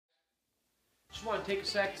Just want to take a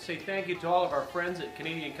sec to say thank you to all of our friends at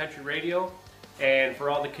Canadian Country Radio and for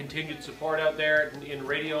all the continued support out there in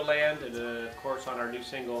Radio Land and of course on our new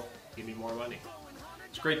single, Gimme More Money.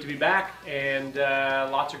 It's great to be back and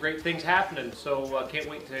lots of great things happening, so can't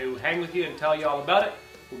wait to hang with you and tell you all about it.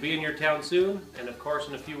 We'll be in your town soon, and of course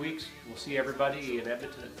in a few weeks we'll see everybody in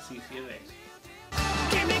Edmonton at the CCMA.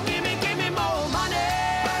 Gimme more money.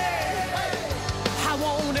 I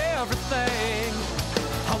want everything.